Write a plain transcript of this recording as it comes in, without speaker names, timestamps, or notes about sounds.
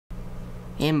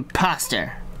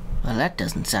Imposter. Well, that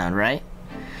doesn't sound right.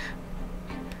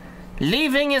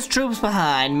 Leaving his troops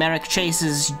behind, Marik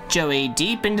chases Joey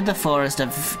deep into the forest of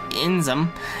Inzum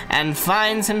and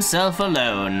finds himself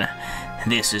alone.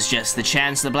 This is just the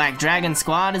chance the Black Dragon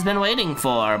Squad has been waiting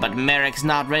for, but Marik's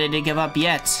not ready to give up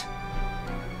yet.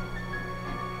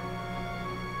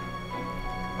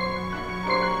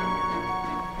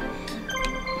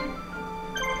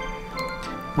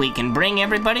 We can bring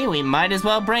everybody, we might as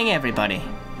well bring everybody.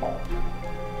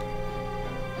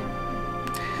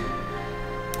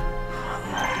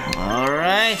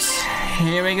 Alright,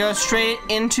 here we go straight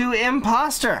into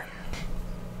Imposter.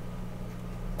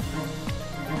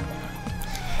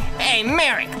 Hey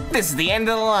Marik, this is the end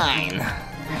of the line.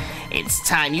 It's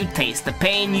time you taste the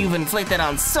pain you've inflicted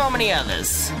on so many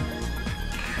others.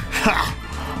 Ha!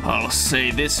 I'll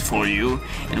say this for you.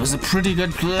 It was a pretty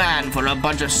good plan for a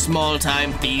bunch of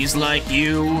small-time thieves like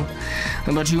you.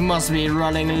 But you must be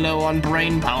running low on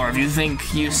brain power if you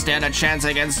think you stand a chance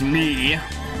against me.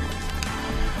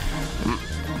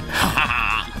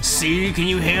 See, can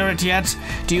you hear it yet?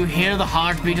 Do you hear the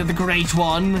heartbeat of the Great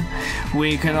One?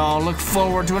 We can all look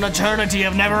forward to an eternity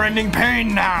of never-ending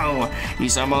pain now.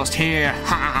 He's almost here.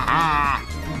 Ha ha ha.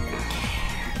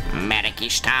 Marik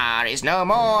Ishtar is no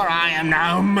more. I am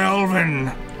now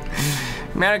Melvin.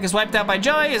 Marik is wiped out by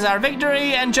Joey is our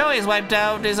victory, and Joey is wiped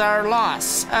out is our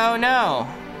loss. Oh no.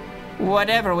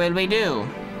 Whatever will we do?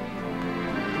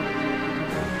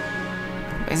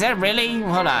 Is that really?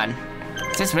 Hold on.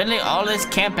 Is this really all this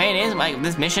campaign is? Like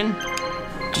this mission?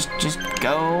 Just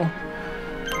go.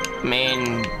 I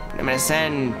mean, I'm gonna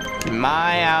send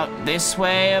Mai out this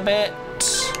way a bit.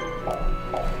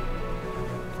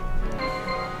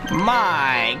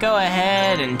 Mai, go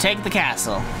ahead and take the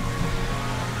castle.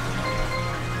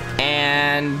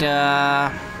 And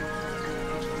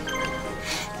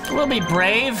we'll be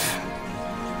brave.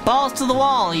 Balls to the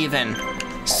wall even.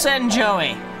 Send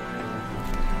Joey.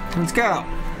 Let's go.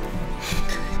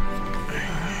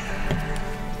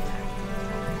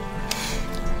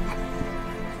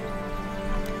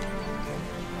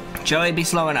 Joey, be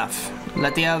slow enough.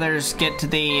 Let the others get to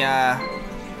the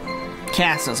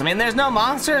castles. I mean, there's no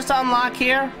monsters to unlock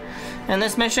here in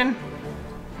this mission,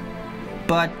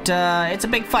 but it's a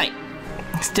big fight.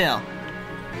 Still.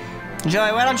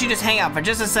 Joey, why don't you just hang out for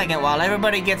just a second while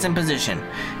everybody gets in position.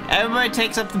 Everybody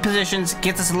takes up the positions,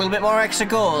 gets us a little bit more extra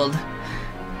gold.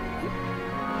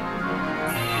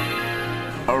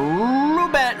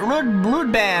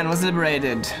 Rudban was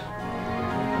liberated.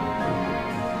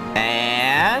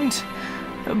 And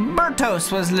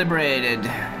Bertos was liberated.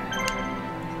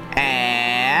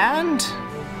 And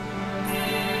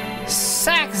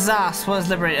Saxos was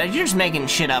liberated. You're just making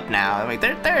shit up now. Like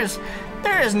there is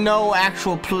no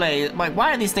actual play. Like,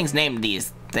 why are these things named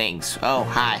these things? Oh,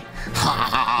 hi. Ha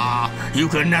ha! You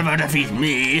can never defeat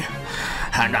me.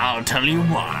 And I'll tell you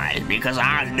why. Because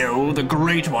I know the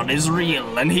Great One is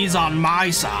real, and he's on my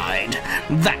side.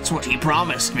 That's what he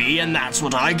promised me, and that's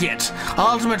what I get.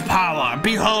 Ultimate power,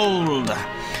 behold!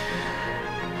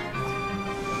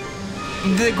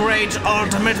 The Great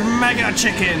Ultimate Mega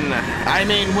Chicken! I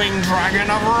mean Winged Dragon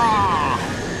of Ra!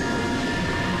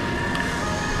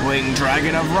 Winged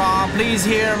Dragon of Ra, please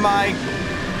hear my...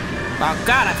 Oh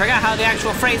god, I forgot how the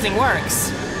actual phrasing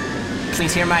works.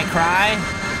 Please hear my cry?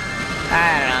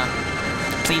 I don't know.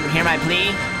 Please hear my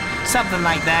plea? Something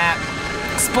like that.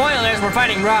 Spoilers, we're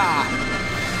fighting Ra.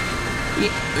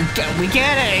 We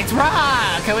get it, it's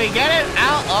Ra! Can we get it?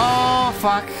 Out? Oh,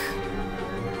 fuck.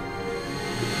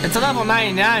 It's a level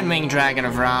 99 Winged Dragon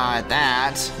of Ra at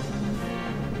that.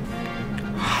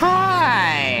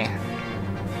 Hi!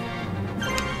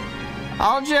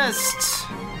 I'll just...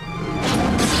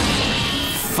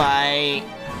 fight...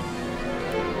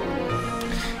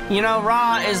 You know,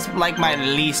 Ra is like my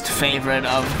least favorite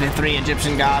of the 3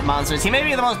 Egyptian god monsters. He may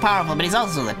be the most powerful, but he's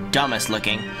also the dumbest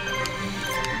looking.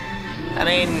 I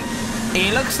mean,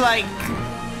 he looks like...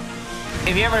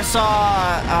 If you ever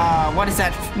saw, what is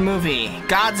that movie?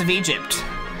 Gods of Egypt.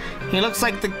 He looks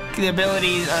like the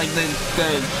ability, like the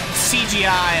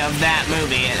CGI of that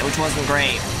movie, which wasn't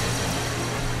great.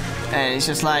 And it's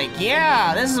just like,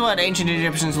 yeah, this is what ancient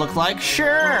Egyptians look like,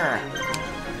 sure.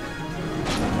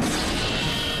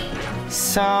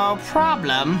 So,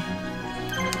 problem.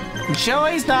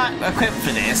 Joey's not equipped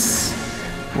for this.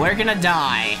 We're gonna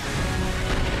die.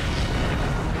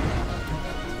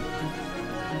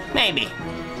 Maybe.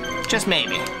 Just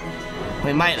maybe.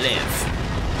 We might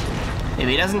live. If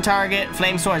he doesn't target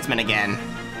Flame Swordsman again.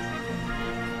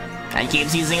 And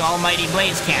keeps using Almighty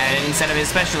Blaze Cannon instead of his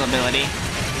special ability.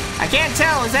 I can't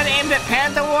tell, is that aimed at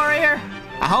Panther Warrior?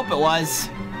 I hope it was.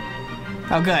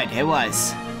 Oh good, it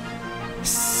was.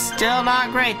 Still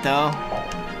not great though.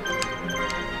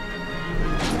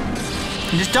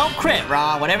 Just don't crit,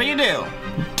 Raw. Whatever you do,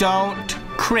 don't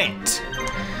crit.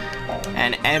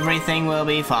 And everything will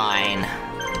be fine.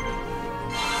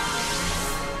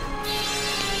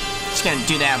 Just gonna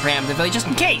do that preemptively, just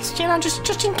in case. You know,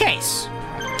 just in case.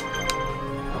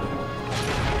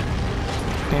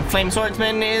 And Flame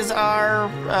Swordsman is our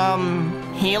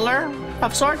healer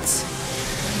of sorts.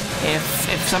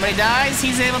 If somebody dies,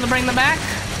 he's able to bring them back,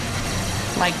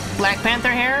 like Black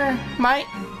Panther here might.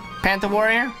 Panther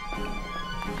Warrior.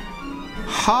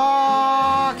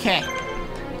 Okay.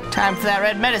 Time for that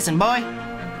red medicine, boy.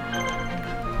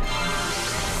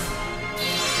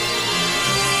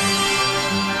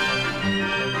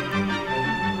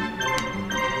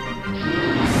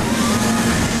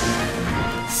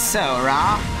 So,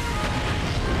 Raw,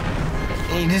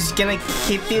 you're just gonna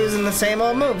keep using the same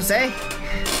old moves, eh?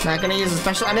 Not gonna use a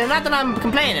special. I mean, not that I'm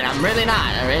complaining. I'm really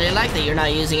not. I really like that you're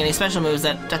not using any special moves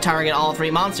that target all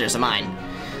 3 monsters of mine.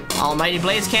 Almighty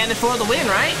Blaze Cannon for the win,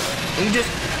 right?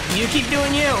 You keep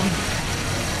doing you.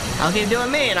 I'll keep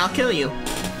doing me, and I'll kill you.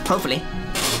 Hopefully.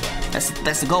 That's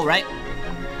the goal, right?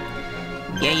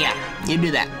 Yeah. You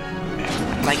do that.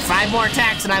 Like 5 more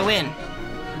attacks and I win.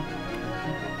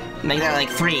 Make that like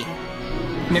 3.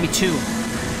 Maybe 2.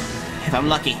 If I'm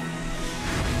lucky.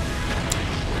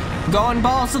 Going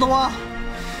balls to the wall.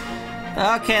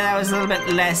 Okay, that was a little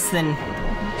bit less than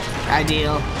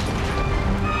ideal.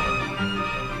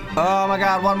 Oh my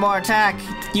god, 1 more attack.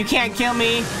 You can't kill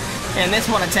me in this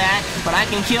 1 attack, but I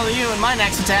can kill you in my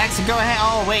next attack, so go ahead.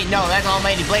 Oh wait, no, that's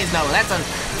Almighty Blaze. No, that's a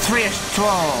 3.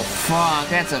 Oh fuck,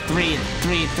 that's a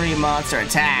 3 monster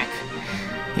attack.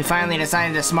 He finally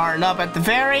decided to smarten up at the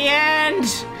very end,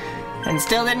 and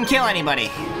still didn't kill anybody.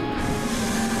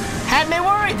 Had me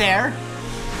worried there,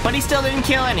 but he still didn't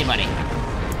kill anybody.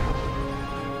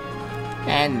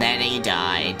 And then he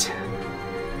died.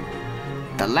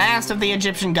 The last of the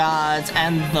Egyptian gods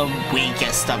and the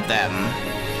weakest of them,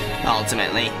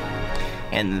 ultimately.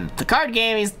 In the card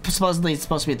game, he's supposedly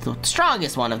supposed to be the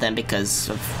strongest one of them because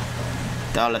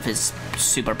of all of his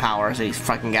superpowers that he's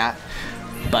fucking got.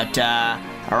 But,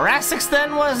 Rasix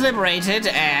then was liberated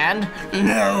and...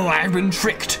 No, I've been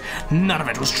tricked. None of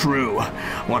it was true.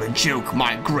 What a joke.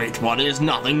 My great one is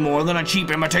nothing more than a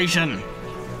cheap imitation.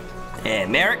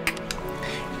 Marik?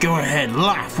 Go ahead,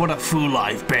 laugh. What a fool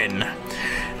I've been.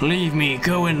 Leave me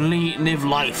go and live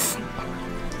life.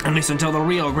 At least until the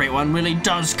real great one really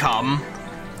does come.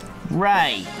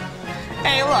 Right.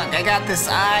 Hey, look, I got this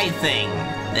eye thing.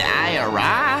 The Eye of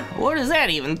Ra? What does that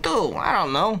even do? I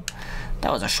don't know.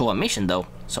 That was a short mission, though.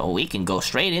 So we can go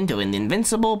straight into an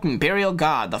invincible Imperial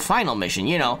God, the final mission,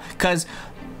 you know, because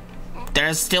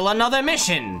there's still another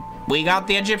mission. We got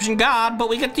the Egyptian God, but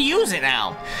we get to use it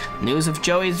now. News of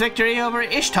Joey's victory over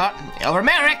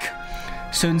Marik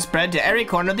soon spread to every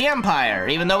corner of the Empire,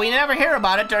 even though we never hear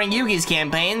about it during Yugi's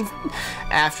campaign.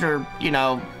 After, you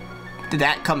know,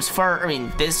 that comes first. I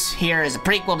mean, this here is a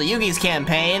prequel to Yugi's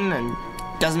campaign, and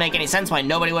doesn't make any sense why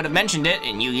nobody would have mentioned it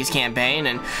in Yugi's campaign,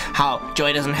 and how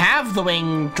Joey doesn't have the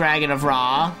winged dragon of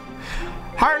Ra.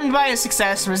 Heartened by his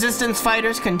success, resistance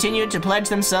fighters continued to pledge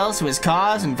themselves to his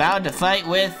cause and vowed to fight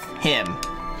with him.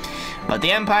 But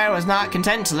the Empire was not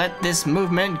content to let this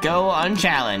movement go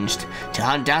unchallenged. To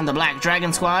hunt down the Black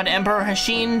Dragon Squad, Emperor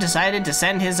Hashin decided to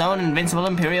send his own invincible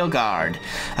Imperial Guard.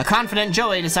 A confident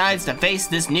Joey decides to face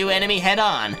this new enemy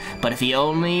head-on, but if he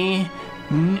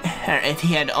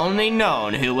had only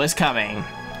known who was coming.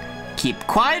 Keep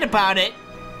quiet about it.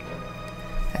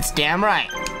 That's damn right.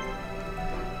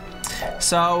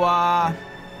 So,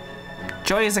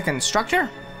 Joey is a constructor?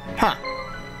 Huh.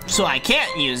 So I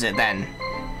can't use it then.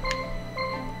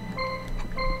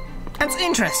 That's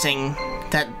interesting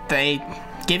that they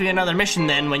give you another mission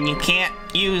then when you can't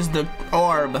use the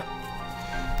orb.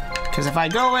 Because if I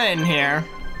go in here,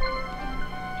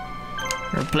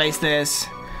 replace this,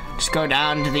 just go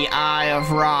down to the Eye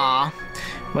of Ra.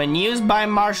 When used by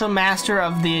Martial Master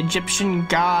of the Egyptian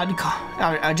gods,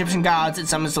 it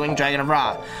summons the Winged Dragon of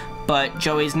Ra. But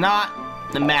Joey's not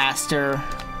the master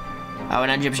of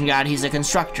an Egyptian god, he's a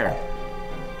constructor.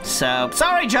 So,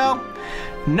 sorry Joe,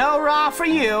 no Ra for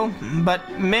you,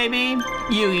 but maybe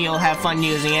you'll have fun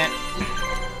using it.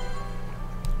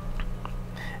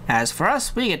 As for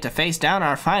us, we get to face down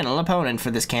our final opponent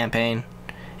for this campaign,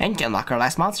 and unlock our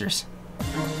last monsters.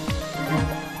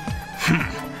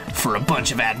 For a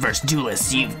bunch of adverse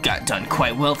duelists, you've got done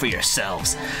quite well for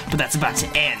yourselves. But that's about to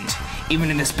end.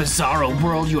 Even in this bizarro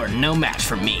world, you are no match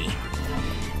for me.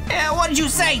 What did you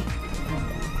say?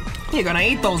 You're gonna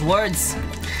eat those words.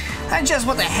 And just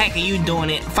what the heck are you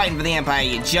doing fighting for the Empire,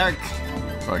 you jerk?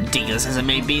 Ridiculous as it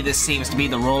may be, this seems to be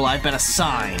the role I've been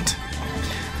assigned.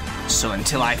 So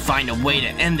until I find a way to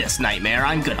end this nightmare,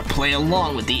 I'm gonna play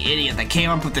along with the idiot that came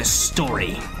up with this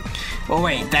story. Oh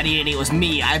wait, that idiot was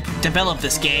me. I developed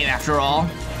this game after all.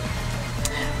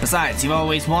 Besides, you've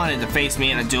always wanted to face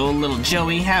me in a duel, little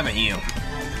Joey, haven't you?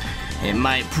 It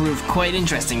might prove quite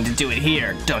interesting to do it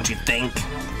here, don't you think?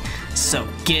 So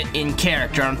get in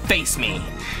character and face me.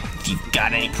 If you've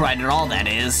got any pride at all, that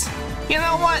is. You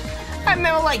know what? I've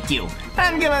never liked you.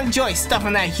 I'm gonna enjoy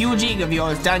stuffing that huge ego of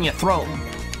yours down your throat.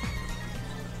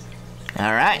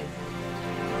 Alright.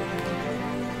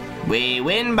 We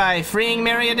win by freeing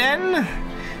Mariaden.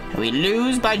 We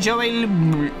lose by Joey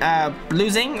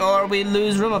losing, or we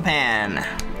lose Rumapan.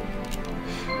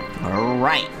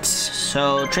 Alright.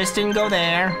 So Tristan, go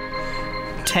there.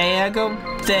 Taya, go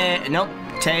there. Nope.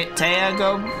 Taya,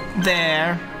 go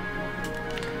there.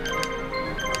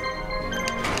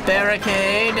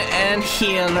 Barricade and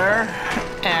healer.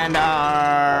 And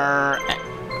our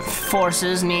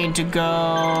forces need to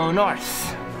go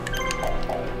north.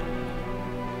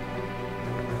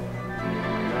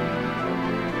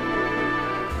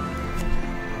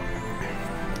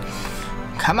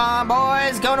 Come on,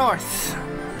 boys, go north.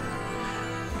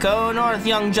 Go north,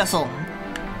 young Jessel.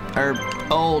 Or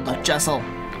old Jessel.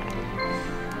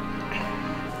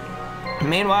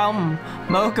 Meanwhile,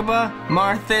 Mokuba,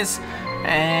 Marthas,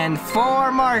 and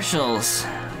 4 marshals.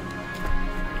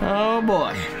 Oh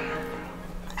boy.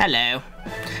 Hello.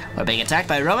 We're being attacked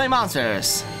by roaming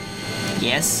monsters.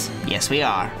 Yes, yes we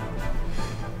are.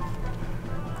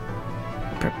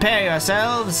 Prepare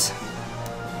yourselves.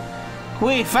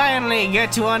 We finally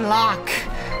get to unlock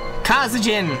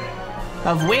Kazajin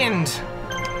of Wind,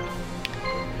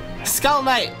 Skull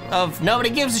Knight of Nobody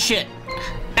Gives a Shit,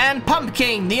 and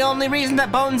Pumpkin, the only reason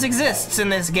that Bones exists in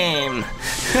this game.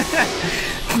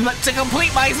 To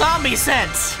complete my zombie set,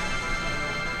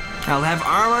 I'll have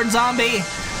Armored Zombie,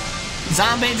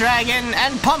 Zombie Dragon,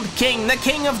 and Pumpkin, the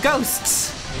King of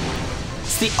Ghosts.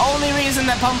 It's the only reason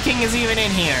that Pumpkin is even in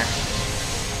here.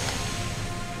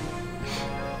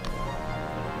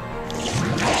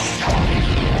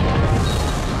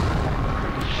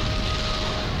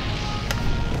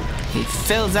 He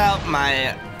fills out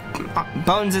my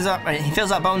he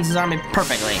fills out Bones' army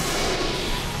perfectly.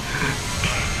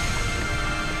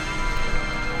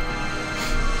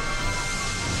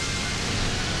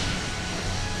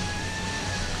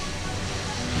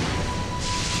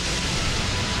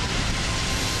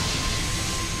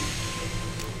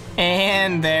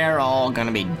 And they're all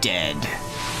gonna be dead.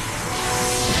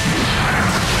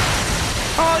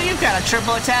 Oh, you've got a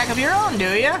triple attack of your own,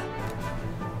 do you?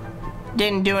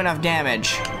 Didn't do enough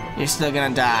damage. You're still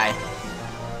gonna die.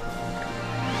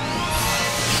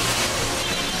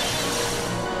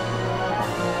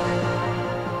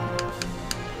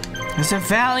 It's a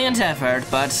valiant effort,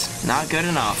 but not good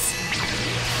enough.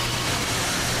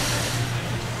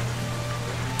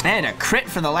 And a crit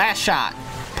for the last shot.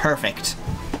 Perfect.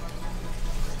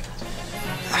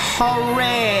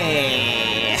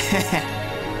 Hooray!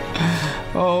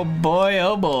 Oh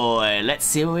boy, let's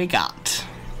see what we got.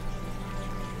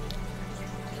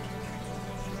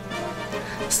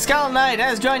 Skull Knight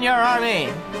has joined your army.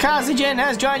 Kazajin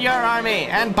has joined your army.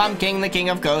 And Pumpkin, the King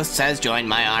of Ghosts, has joined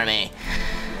my army.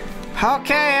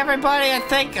 Okay, everybody, I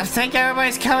think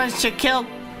everybody's coming to kill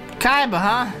Kaiba,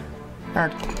 huh?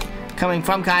 Or coming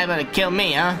from Kaiba to kill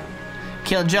me, huh?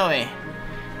 Kill Joey.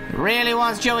 Really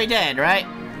wants Joey dead, right?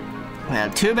 Well,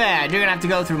 too bad. You're gonna have to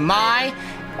go through Mai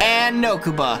and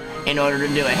Nokuba in order to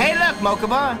do it. Hey, look,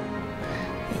 Mokuba!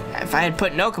 If I had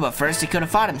put Nokuba first, he could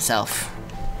have fought himself.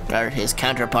 Or his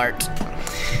counterpart.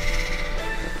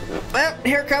 Well,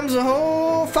 here comes a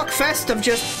whole fuckfest of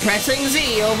just pressing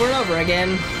Z over and over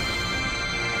again.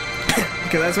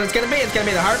 Because that's what it's gonna be. It's gonna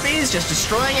be the Harpies just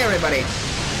destroying everybody.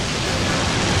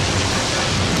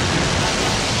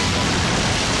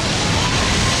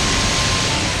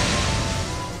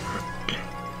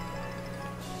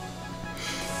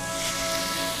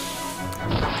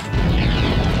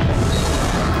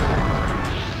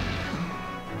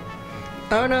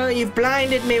 Oh no, you've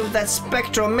blinded me with that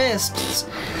spectral mist.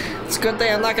 It's a good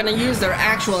thing I'm not gonna use their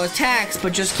actual attacks,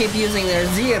 but just keep using their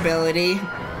Z ability.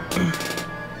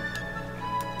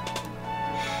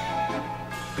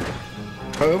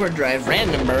 Overdrive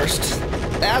Random Burst.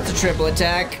 That's a triple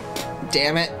attack.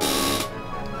 Damn it.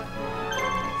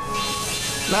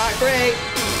 Not great.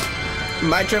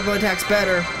 My triple attack's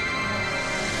better.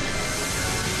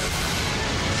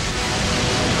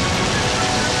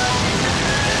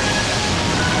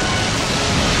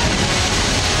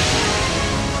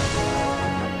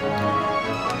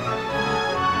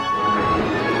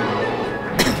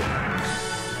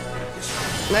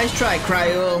 Nice try,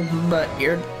 Cryul, but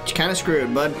you're kind of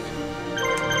screwed, bud.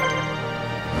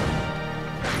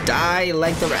 Die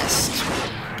like the rest.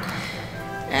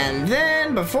 And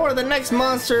then, before the next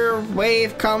monster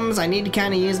wave comes, I need to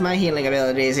kind of use my healing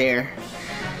abilities here.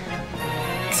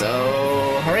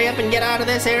 So, hurry up and get out of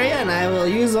this area, and I will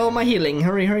use all my healing.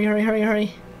 Hurry, hurry, hurry, hurry,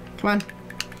 hurry. Come on.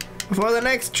 Before the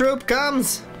next troop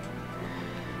comes.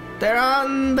 They're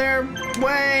on their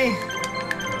way.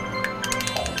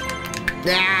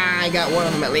 Ah, I got one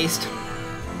of them at least.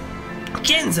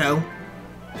 Jinzo?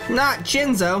 Not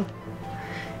Jinzo.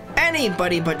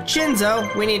 Anybody but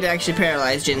Jinzo. We need to actually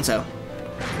paralyze Jinzo.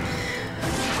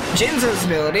 Jinzo's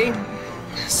ability,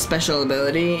 special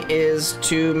ability, is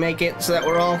to make it so that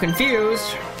we're all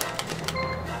confused.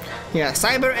 Yeah,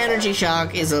 Cyber Energy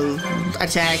Shock is an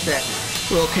attack that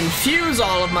will confuse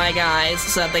all of my guys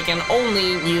so that they can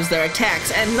only use their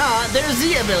attacks and not their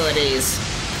Z abilities.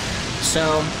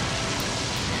 So,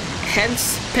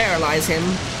 hence paralyze him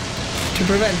to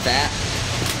prevent that.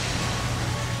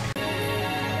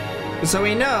 So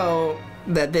we know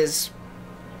that this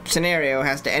scenario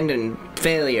has to end in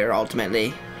failure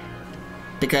ultimately,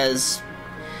 because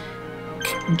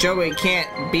Joey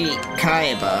can't beat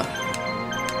Kaiba.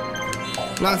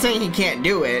 I'm not saying he can't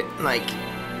do it, like,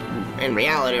 in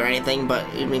reality or anything, but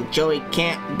I mean, Joey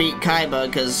can't beat Kaiba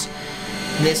because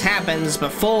this happens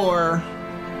before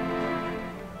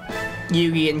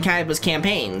Yugi and Kaiba's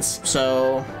campaigns,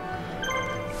 so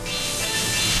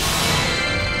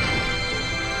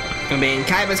I mean,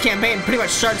 Kaiba's campaign pretty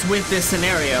much starts with this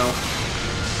scenario.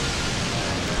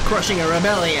 Crushing a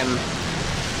rebellion.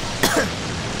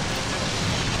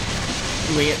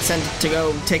 We get sent to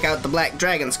go take out the Black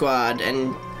Dragon Squad,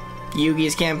 and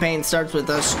Yugi's campaign starts with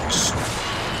us just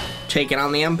taking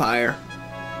on the Empire.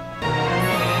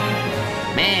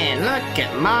 Man, look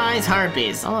at my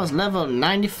harpies. Almost level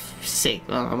 96.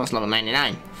 Well, almost level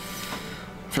 99.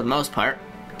 For the most part.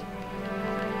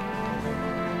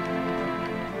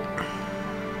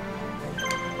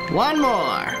 One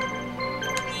more.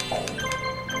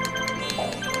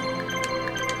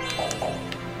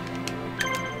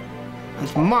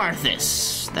 It's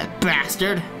Marthus, that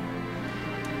bastard.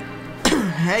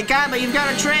 Hey, Kaiba, you've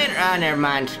got a traitor. Ah, never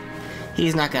mind.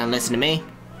 He's not gonna listen to me.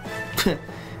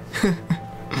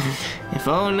 If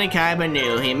only Kaiba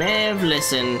knew, he may have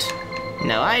listened.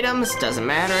 No items, doesn't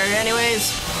matter anyways.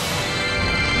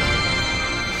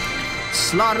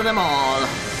 Slaughter them all.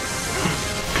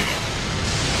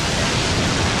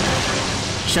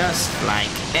 Just like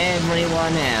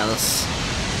everyone else.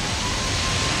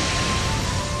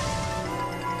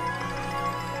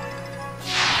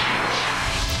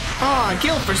 Aw,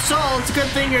 kill for soul. It's a good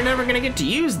thing you're never gonna get to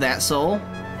use that soul.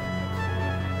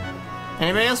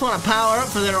 Anybody else want to power up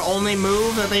for their only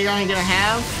move that they're gonna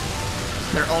have?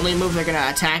 Their only move they're gonna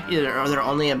attack, or their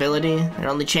only ability, their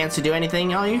only chance to do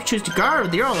anything? Oh, you choose to guard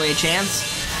with your only chance.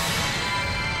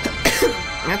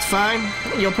 That's fine.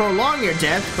 You'll prolong your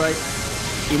death, but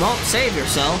you won't save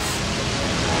yourself.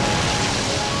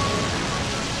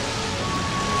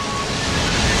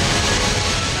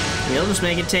 You'll just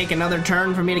make it take another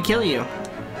turn for me to kill you.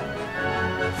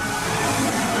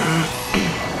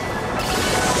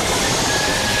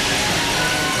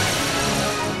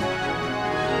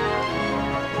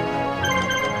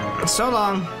 So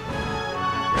long.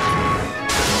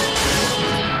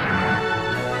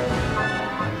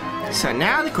 So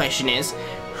now the question is,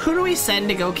 who do we send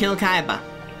to go kill Kaiba?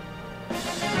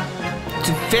 It's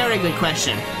a very good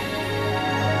question.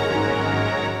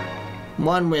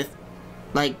 One with,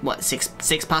 like, what, six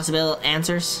possible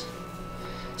answers?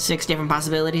 6 different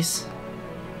possibilities?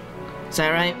 Is that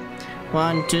right?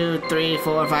 1, 2, 3,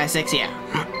 4, 5, 6, yeah.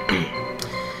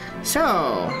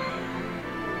 So,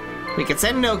 we could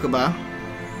send Nokuba.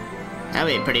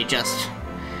 That'd be pretty just.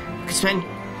 We could send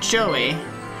Joey.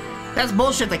 That's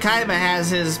bullshit that Kaiba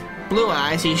has his blue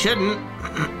eyes. He shouldn't.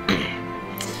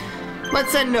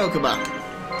 Let's send Nokuba.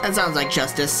 That sounds like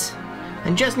justice.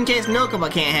 And just in case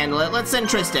Nokuba can't handle it, let's send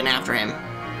Tristan after him.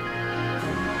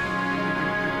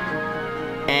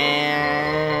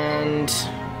 And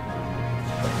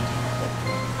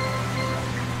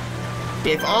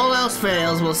if all else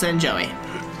fails, we'll send Joey.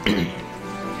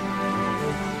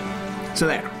 So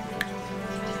there.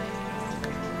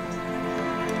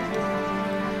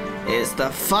 Is the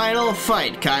final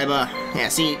fight, Kaiba. Yeah,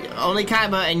 see, only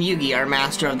Kaiba and Yugi are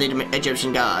master of the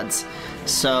Egyptian gods.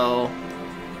 So,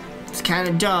 it's kind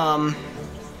of dumb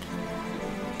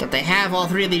that they have all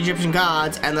 3 of the Egyptian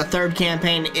gods and the 3rd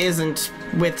campaign isn't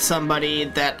with somebody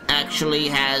that actually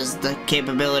has the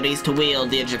capabilities to wield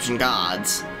the Egyptian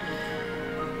gods.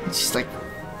 It's just like,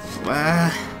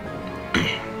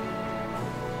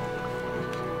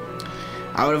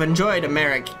 I would have enjoyed a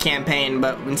Marik campaign,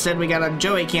 but instead we got a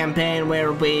Joey campaign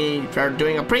where we are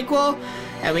doing a prequel,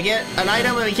 and we get an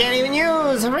item that we can't even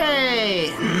use.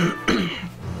 Hooray!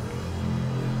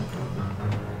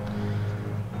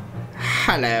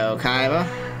 Hello, Kaiba.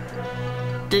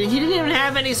 He didn't even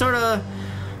have any sort of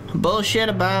bullshit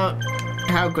about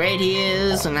how great he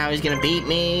is and how he's gonna beat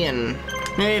me, and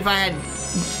maybe if I had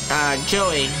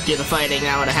Joey do the fighting,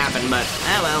 that would have happened, but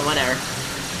oh well, whatever.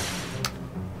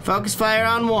 Focus fire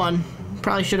on one.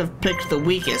 Probably should have picked the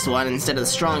weakest one instead of the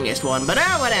strongest one, but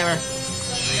oh, whatever.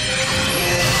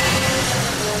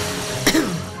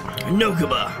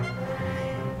 Nokuba,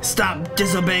 stop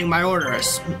disobeying my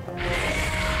orders.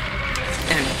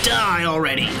 And die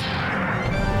already.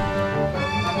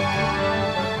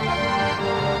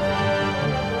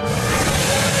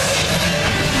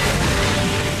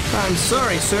 I'm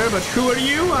sorry, sir, but who are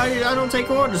you? I don't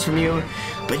take orders from you.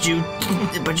 But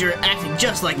you're acting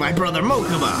just like my brother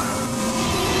Mokuba.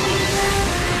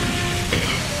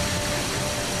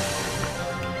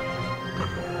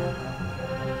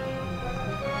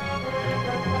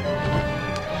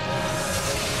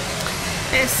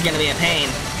 This is gonna be a pain.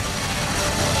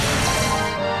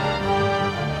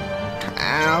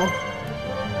 Ow.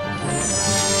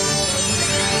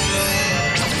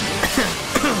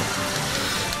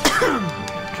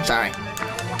 Sorry.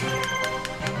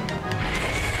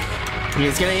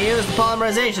 He's gonna use the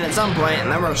polymerization at some point,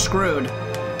 and then we're screwed.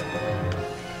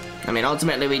 I mean,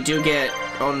 ultimately we do get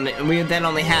we then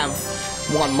only have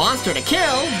one monster to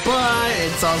kill, but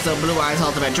it's also Blue Eye's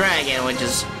ultimate dragon, which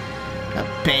is a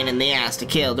pain in the ass to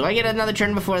kill. Do I get another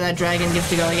turn before that dragon gets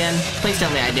to go again? Please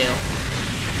tell me I do.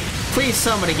 Please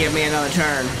somebody give me another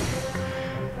turn.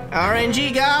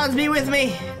 RNG gods, be with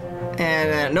me.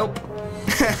 And nope.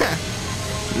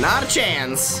 Not a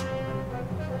chance.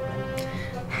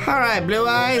 Alright, Blue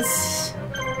Eyes.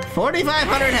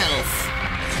 4,500 health.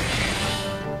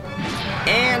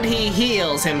 And he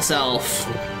heals himself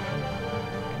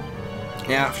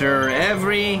after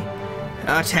every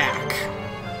attack.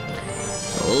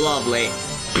 Lovely.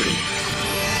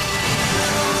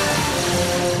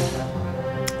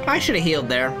 I should have healed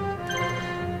there.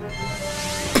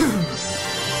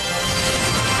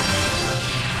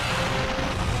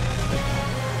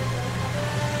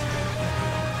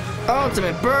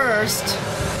 Ultimate burst.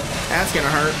 That's gonna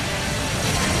hurt.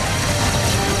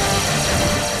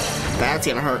 That's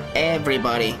gonna hurt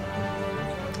everybody.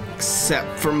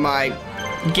 Except for my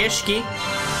Gishki.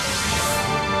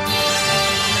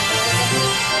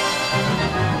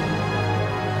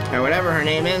 Or whatever her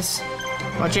name is.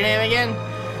 What's your name again?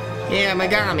 Yeah,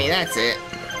 Megami, that's it.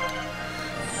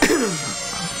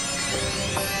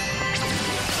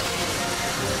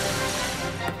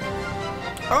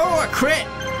 Oh, a crit!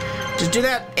 Just do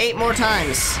that 8 more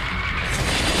times.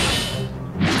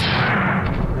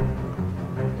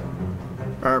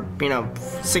 Or, you know,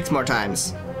 6 more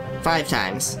times. 5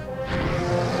 times.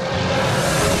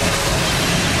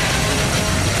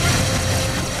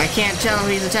 I can't tell if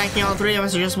he's attacking all 3 of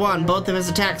us or just one. Both of his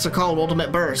attacks are called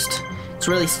Ultimate Burst. It's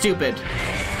really stupid.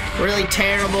 Really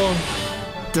terrible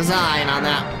design on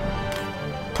that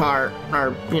part.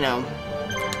 Or, you know,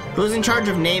 who's in charge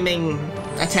of naming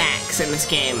attacks in this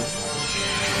game?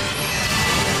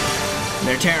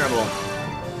 They're terrible.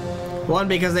 One,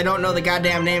 because they don't know the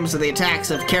goddamn names of the attacks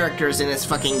of characters in this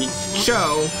fucking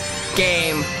show,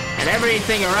 game, and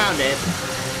everything around it.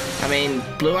 I mean,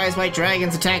 Blue Eyes White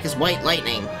Dragon's attack is White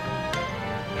Lightning.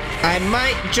 I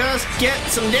might just get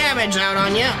some damage out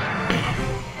on you.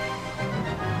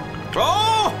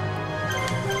 Oh!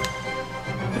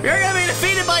 You're gonna be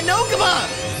defeated by Nokuba!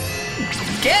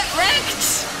 Get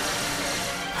wrecked!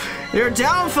 Your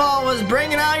downfall was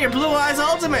bringing out your Blue Eyes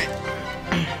Ultimate.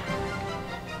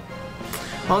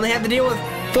 Only had to deal with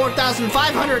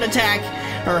 4,500 attack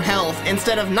or health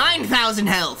instead of 9,000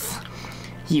 health.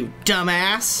 You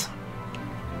dumbass.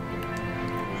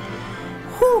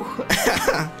 Whew.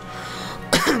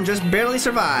 Just barely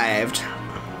survived.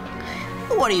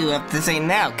 What do you have to say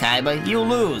now, Kaiba? You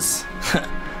lose.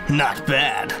 Not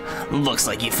bad. Looks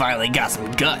like you finally got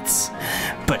some guts.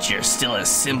 But you're still as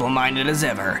simple-minded as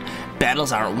ever.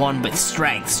 Battles aren't won with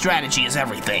strength. Strategy is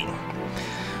everything.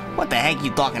 What the heck are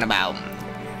you talking about?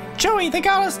 Joey, they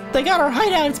got us. They got our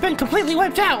hideout. It's been completely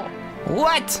wiped out.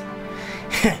 What?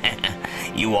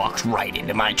 You walked right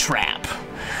into my trap.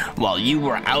 While you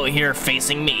were out here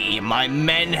facing me, my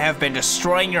men have been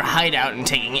destroying your hideout and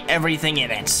taking everything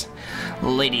in it.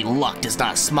 Lady Luck does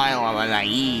not smile on the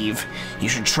naive. You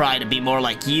should try to be more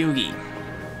like Yugi.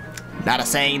 Not a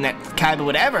saying that Kaiba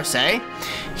would ever say.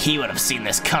 He would have seen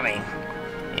this coming.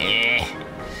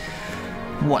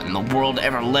 What in the world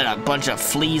ever led a bunch of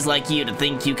fleas like you to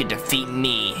think you could defeat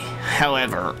me?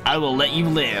 However, I will let you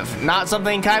live. Not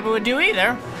something Kaiba would do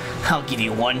either. I'll give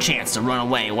you one chance to run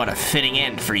away. What a fitting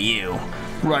end for you.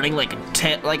 Running like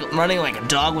a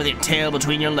dog with your tail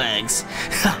between your legs.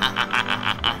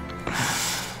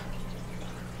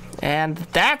 And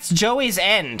that's Joey's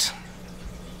end.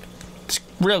 It's a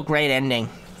real great ending.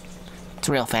 It's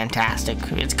real fantastic.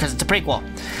 It's because it's a prequel.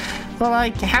 Well, I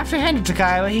have to hand it to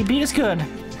Kaiba. He beat us good.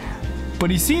 But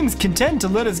he seems content to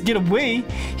let us get away.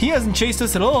 He hasn't chased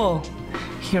us at all.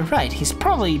 You're right. He's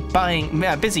probably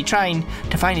busy trying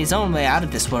to find his own way out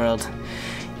of this world.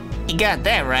 You got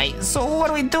that right. So what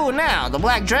do we do now? The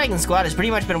Black Dragon Squad has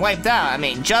pretty much been wiped out. I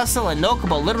mean, Justle and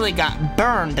Nokubo literally got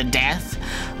burned to death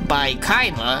by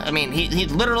Kaiba. I mean, he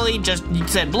literally just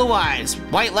said blue eyes,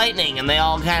 white lightning, and they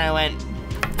all kind of went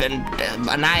and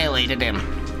annihilated him.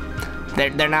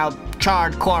 They're now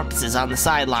charred corpses on the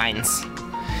sidelines.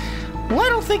 Well, I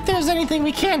don't think there's anything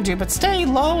we can do but stay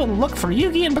low and look for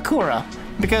Yugi and Bakura.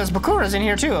 Because Bakura's in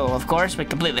here too, of course. We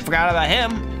completely forgot about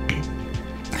him.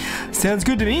 Sounds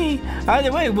good to me.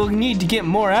 Either way, we'll need to get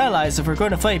more allies if we're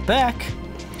going to fight back.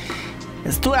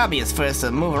 It's too obvious for us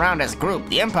to move around as a group.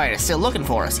 The Empire is still looking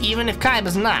for us, even if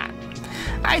Kaiba's not.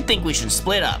 I think we should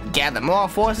split up, gather more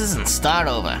forces, and start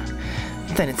over.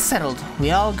 Then it's settled.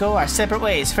 We all go our separate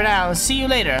ways for now. See you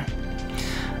later.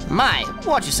 Mai,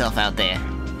 watch yourself out there.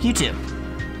 You too.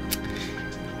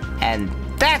 And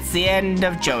that's the end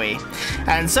of Joey.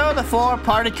 And so the four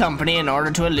parted company in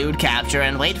order to elude capture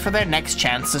and wait for their next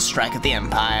chance to strike at the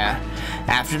Empire.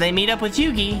 After they meet up with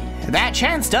Yugi, that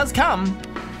chance does come.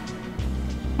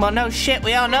 Well, no shit,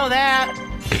 we all know that.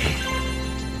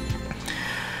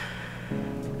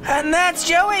 And that's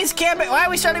Joey's campaign. Why are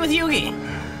we starting with Yugi?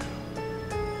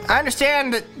 I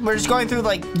understand that we're just going through,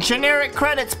 like, generic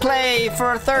credits play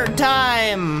for a third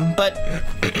time, but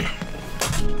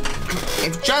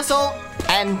if Justle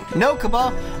and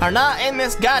Nokuba are not in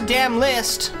this goddamn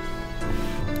list,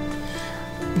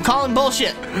 I'm calling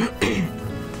bullshit.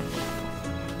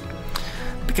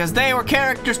 Because they were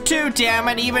characters too, damn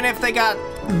it, even if they got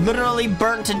literally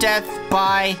burnt to death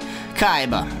by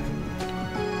Kaiba.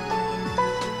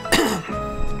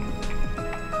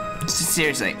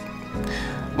 Seriously.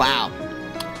 Wow.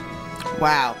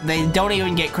 Wow, they don't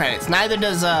even get credits. Neither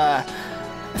does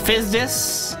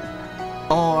Fizdis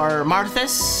or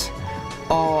Marthas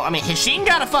or, I mean, Hishin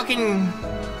got a fucking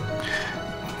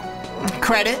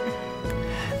credit.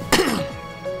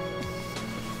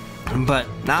 But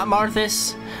not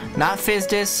Marthas, not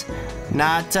Fizdis,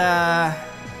 not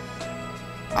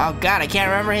oh god, I can't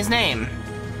remember his name.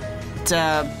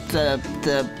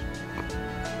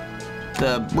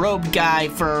 The robed guy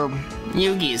for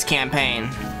Yugi's campaign.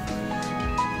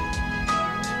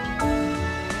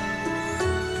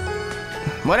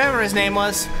 Whatever his name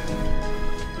was.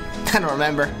 I don't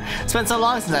remember. It's been so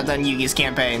long since I've done Yugi's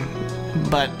campaign.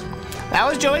 But that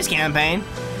was Joey's campaign.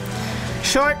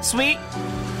 Short, sweet,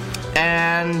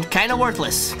 and kind of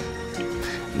worthless.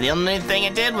 The only thing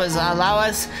it did was allow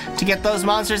us to get those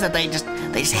monsters that they just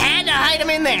had to hide them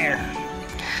in there.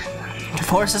 To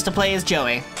force us to play as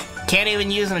Joey. Can't even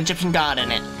use an Egyptian god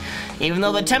in it. Even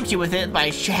though they tempt you with it by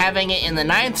having it in the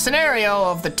 9th scenario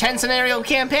of the 10 scenario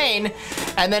campaign,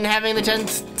 and then having the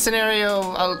 10th scenario,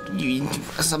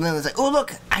 something that's like, oh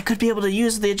look, I could be able to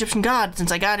use the Egyptian god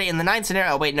since I got it in the 9th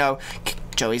scenario. Oh wait, no,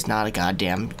 Joey's not a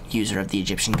goddamn user of the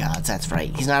Egyptian gods, that's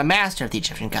right. He's not a master of the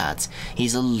Egyptian gods.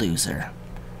 He's a loser.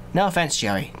 No offense,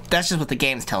 Joey. That's just what the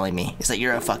game's telling me, is that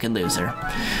you're a fucking loser.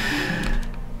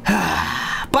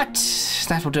 But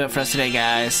that will do it for us today,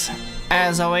 guys.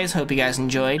 As always, hope you guys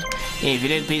enjoyed. If you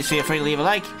did, please feel free to leave a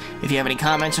like. If you have any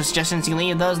comments or suggestions, you can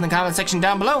leave those in the comment section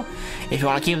down below. If you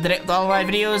want to keep up to date with all of my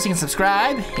videos, you can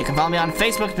subscribe. You can follow me on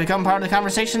Facebook to become part of the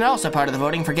conversation and also part of the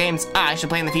voting for games I should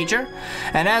play in the future.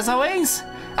 And as always,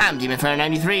 I'm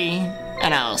DemonFire93,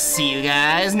 and I'll see you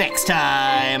guys next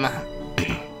time.